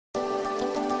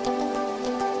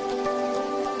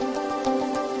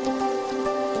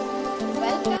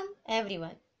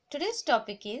everyone. Today's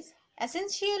topic is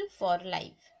essential for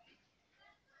life,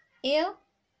 air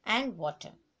and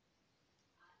water.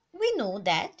 We know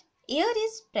that air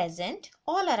is present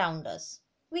all around us.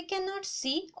 We cannot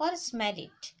see or smell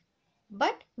it,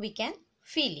 but we can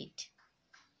feel it.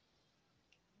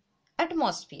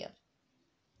 Atmosphere.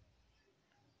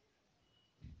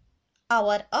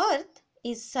 Our earth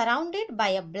is surrounded by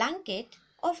a blanket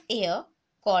of air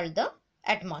called the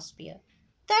atmosphere.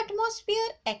 The atmosphere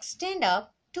extends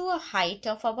up to a height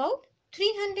of about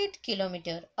 300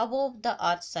 km above the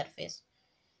earth's surface.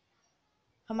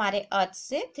 हमारे अर्थ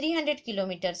से 300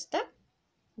 kilometres तक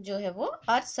जो है वो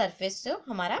earth surface जो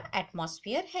हमारा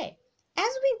atmosphere है.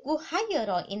 As we go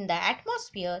higher in the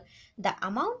atmosphere, the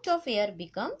amount of air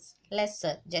becomes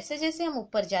lesser. जैसे जैसे हम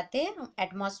ऊपर जाते हैं हम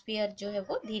एटमॉस्फेयर जो है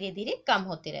वो धीरे धीरे कम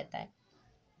होते रहता है,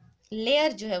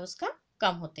 लेयर जो है उसका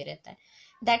कम होते रहता है.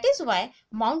 That is why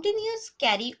mountaineers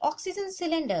carry oxygen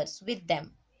cylinders with them.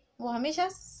 वो हमेशा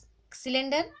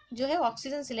सिलेंडर जो है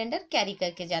ऑक्सीजन सिलेंडर कैरी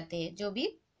करके जाते हैं जो भी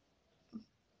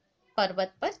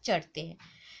पर्वत पर चढ़ते हैं.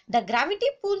 The gravity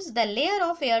pulls the layer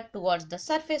of air towards the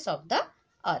surface of the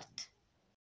earth.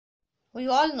 We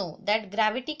all know that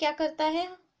gravity क्या करता है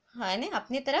ना,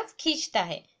 अपनी तरफ खींचता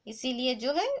है. इसीलिए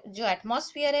जो है जो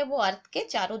एटमॉस्फेयर है वो अर्थ के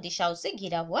चारों दिशाओं से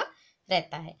घिरा हुआ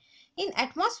रहता है. In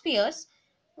atmospheres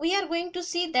we are going to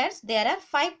see that there are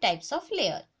 5 types of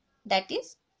layer, that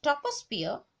is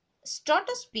troposphere,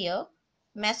 stratosphere,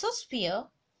 mesosphere,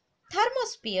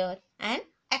 thermosphere and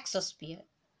exosphere.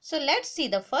 So let's see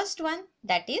the first one,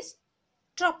 that is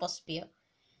troposphere.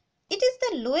 It is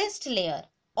the lowest layer.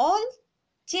 All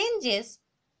changes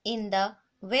in the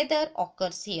weather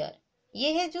occurs here.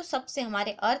 ये है जो सबसे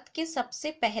हमारे अर्थ के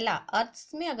सबसे पहला,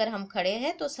 अर्थ में अगर हम खड़े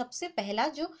हैं तो सबसे पहला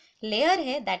जो लेयर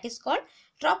है that is called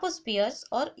tropospheres,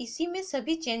 और इसी में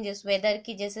सभी चेंजेस वेदर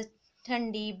की जैसे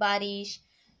ठंडी, बारिश,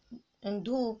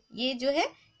 धूप, ये जो है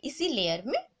इसी लेयर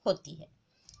में होती है.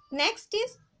 Next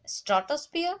is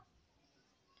stratosphere.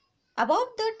 Above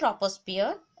the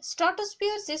troposphere,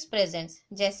 stratosphere is present.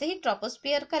 जैसे ही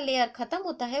ट्रोपोस्फियर का लेयर खत्म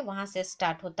होता है वहां से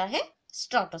स्टार्ट होता है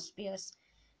स्ट्राटोस्फियर्स.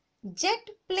 Jet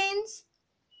planes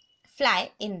fly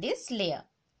in this layer.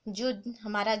 जो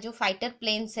हमारा जो फाइटर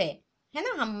प्लेन्स है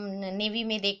ना, हम नेवी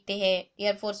में देखते हैं,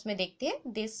 एयरफोर्स में देखते हैं,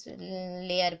 दिस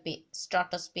लेयर पे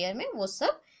स्ट्राटोस्फियर में वो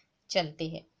सब चलते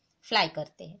हैं, फ्लाई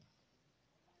करते हैं.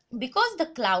 Because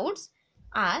the clouds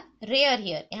are rare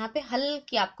here. यहाँ पे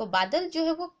हल्की आपको बादल जो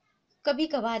है वो कभी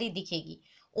कभार ही दिखेगी.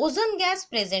 Ozone gas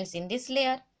presents in this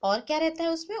layer. और क्या रहता है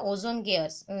उसमें, ozone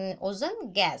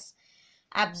gas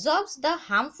absorbs the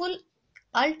harmful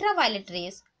ultraviolet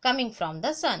rays coming from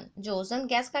the सन. जो ओजोन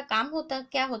गैस का काम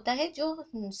क्या होता है, जो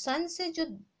सन से जो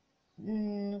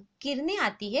किरणें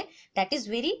आती है that is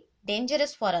very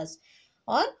dangerous for us.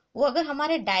 और वो अगर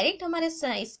हमारे डायरेक्ट हमारे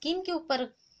स्किन के ऊपर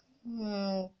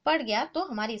पड़ गया तो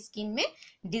हमारी स्किन में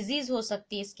डिजीज हो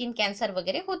सकती है, स्किन कैंसर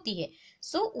वगैरह होती है.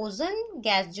 सो ओजोन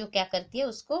गैस जो क्या करती है,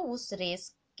 उसको उस रेस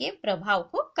के प्रभाव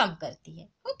को कम करती है.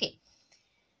 Okay.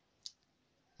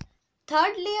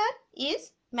 Third layer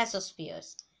is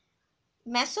मेसोस्फियर्स.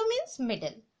 Meso means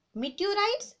middle.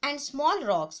 meteorites and small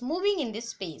rocks moving in this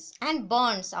space and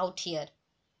burns out here.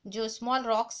 जो स्मॉल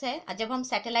रॉक्स है, जब हम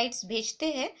सैटेलाइट्स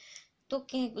भेजते हैं तो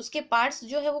उसके पार्ट्स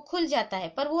जो है वो खुल जाता है,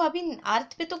 पर वो अभी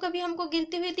अर्थ पे तो कभी हमको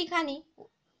गिरते हुए दिखा नहीं.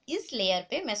 इस लेयर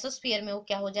पे मेसोस्फियर में वो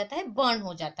क्या हो जाता है, बर्न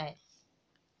हो जाता है.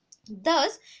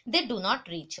 Thus, they do not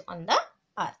reach on the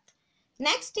earth.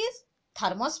 Next is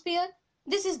thermosphere.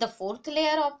 This is the fourth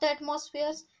layer of the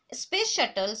atmospheres. Space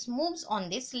shuttles moves on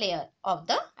this layer of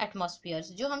the atmospheres.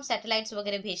 जो हम satellites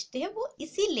वगैरह भेजते हैं वो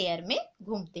इसी लेयर में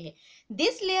घूमते हैं.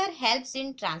 This layer helps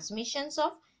in transmissions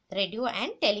of radio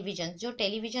and television. जो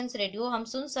टेलीविजन रेडियो हम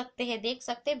सुन सकते हैं, देख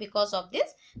सकते हैं, because of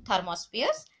this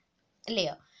थर्मोस्फियर्स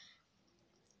layer.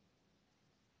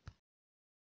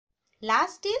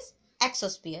 Last is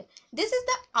exosphere. This is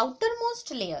the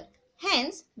outermost layer.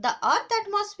 Hence, the earth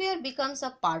atmosphere becomes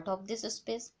a part of this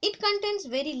space. It contains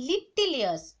very little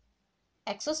layers.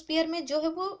 Exosphere में जो है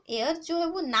वो एयर जो है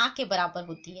वो ना के बराबर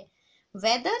होती है.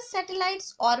 Weather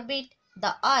satellites orbit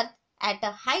the earth at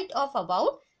a height of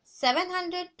about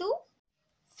 700 to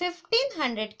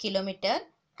 1500 kilometer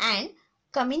and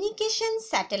communication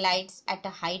satellites at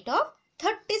a height of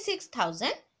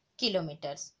 36,000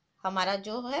 kilometers. हमारा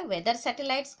जो है वेदर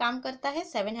सैटेलाइट्स काम करता है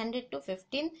 700 to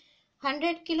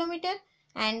 1500 kilometre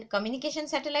and communication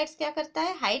satellites क्या करता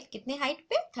है, हाइट कितने हाइट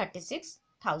पे,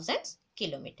 36,000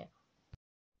 kilometre.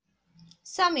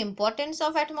 Some importance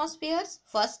of atmospheres.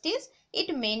 First is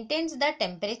it maintains the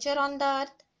temperature on the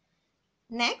earth.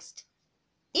 Next,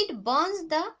 it burns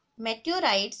the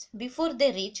meteorites before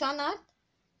they reach on earth,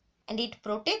 and it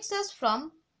protects us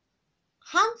from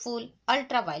harmful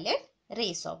ultraviolet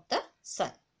rays of the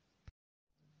sun.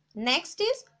 Next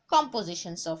is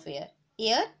compositions of air.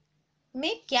 Air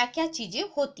में क्या क्या चीजें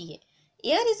होती है?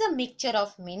 Air is a mixture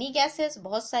of many gases,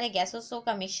 बहुत सारे गैसों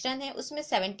का मिश्रण है। उसमें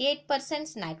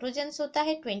 78% नाइट्रोजन होता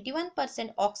है,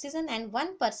 21% oxygen and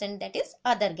 1% that is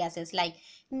other gases like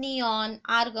neon,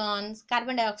 argon,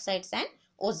 carbon dioxides and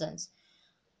ओजोन्स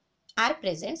are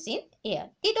presents in air.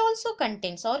 It also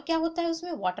contains, और क्या होता है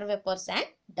उसमें, water vapours and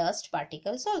dust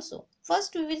particles also.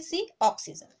 First we will see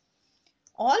oxygen.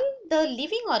 All the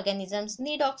living organisms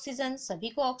need oxygen, सभी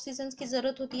को oxygen की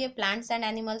जरूरत होती है. Plants and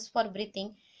animals for breathing.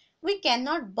 We can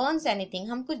not burn anything,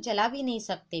 हम कुछ जला भी नहीं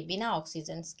सकते बिना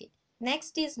ऑक्सीजन के.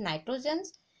 Next is nitrogen.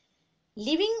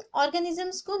 Living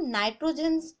organisms को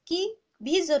नाइट्रोजन की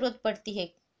भी जरूरत पड़ती है,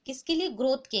 किसके लिए,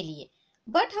 ग्रोथ के लिए,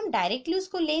 बट हम डायरेक्टली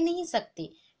उसको ले नहीं सकते.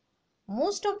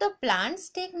 Most of the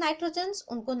plants take nitrogen,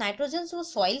 उनको नाइट्रोजन वो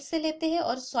सॉइल से लेते हैं,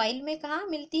 और सॉइल में कहाँ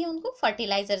मिलती है उनको,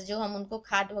 फर्टिलाइजर, जो हम उनको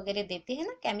खाद वगैरह देते हैं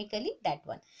ना chemically, that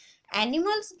one.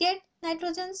 Animals gate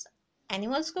nitrogen,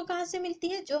 animals को कहाँ से मिलती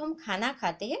है, जो हम खाना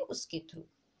खाते हैं उसके through.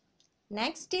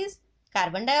 Next is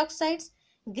carbon dioxides.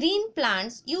 Green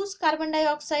plants use carbon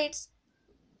dioxides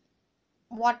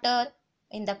water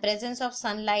in the presence of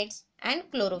sunlight and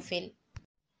chlorophyll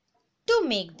to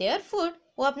make their food.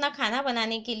 वो अपना खाना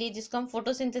बनाने के लिए, जिसको हम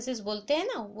फोटोसिंथेसिस बोलते हैं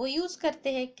ना, वो यूज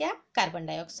करते हैं क्या, कार्बन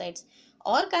डाइऑक्साइड्स.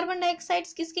 और कार्बन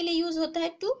डाइऑक्साइड्स किसके लिए यूज होता है,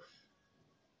 टू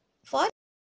फॉर,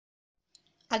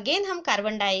 अगेन हम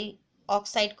कार्बन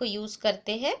डाइऑक्साइड को यूज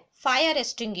करते हैं फायर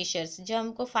एक्सटिंग्विशर्स, जो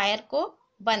हमको फायर को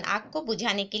आग को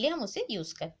बुझाने के लिए हम उसे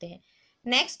यूज करते हैं.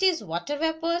 Next is water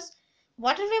vapours.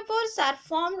 Water vapours are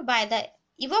formed by the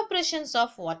इवापोरेशंस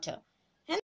of water.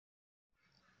 है ना,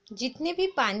 जितने भी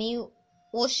पानी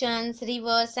ओशंस,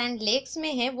 रिवर्स एंड लेक्स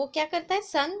में है, वो क्या करता है,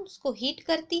 सन उसको हीट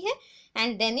करती है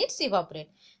and then it's evaporate.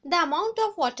 The amount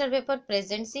of water vapour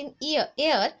presents in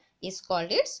air is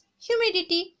called its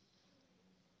humidity.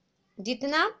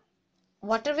 जितना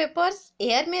वाटर वेपर्स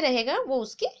एयर में रहेगा वो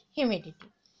उसकी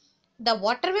humidity. The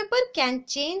water vapour can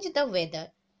change the weather.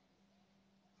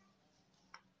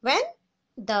 When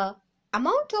the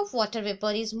amount of water vapor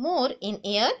is more in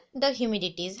air, the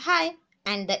humidity is high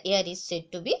and the air is said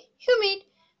to be humid.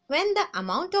 When the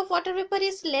amount of water vapor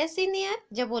is less in air,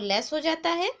 जब वो less हो जाता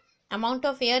है, amount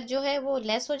of air जो है वो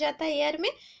less हो जाता है air में,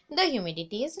 the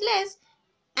humidity is less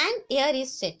and air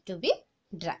is said to be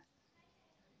dry.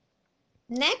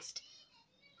 Next,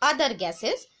 other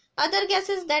gases. Other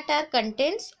gases that are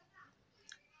contains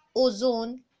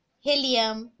ozone,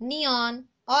 helium, neon,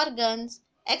 organs,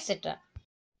 etc.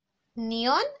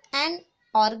 Neon and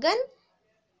argon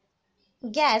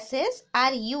gases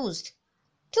are used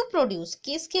to produce,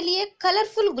 किसके लिए,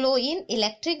 colourful glow in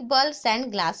electric bulbs and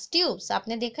glass tubes.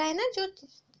 आपने देखा है ना जो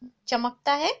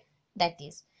चमकता है, that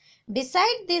is.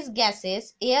 Beside this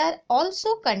gases air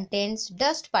also contains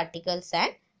dust particles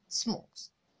and smokes.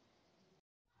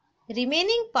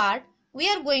 Remaining part we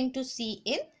are going to see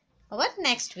in our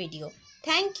next video.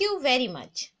 Thank you very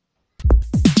much.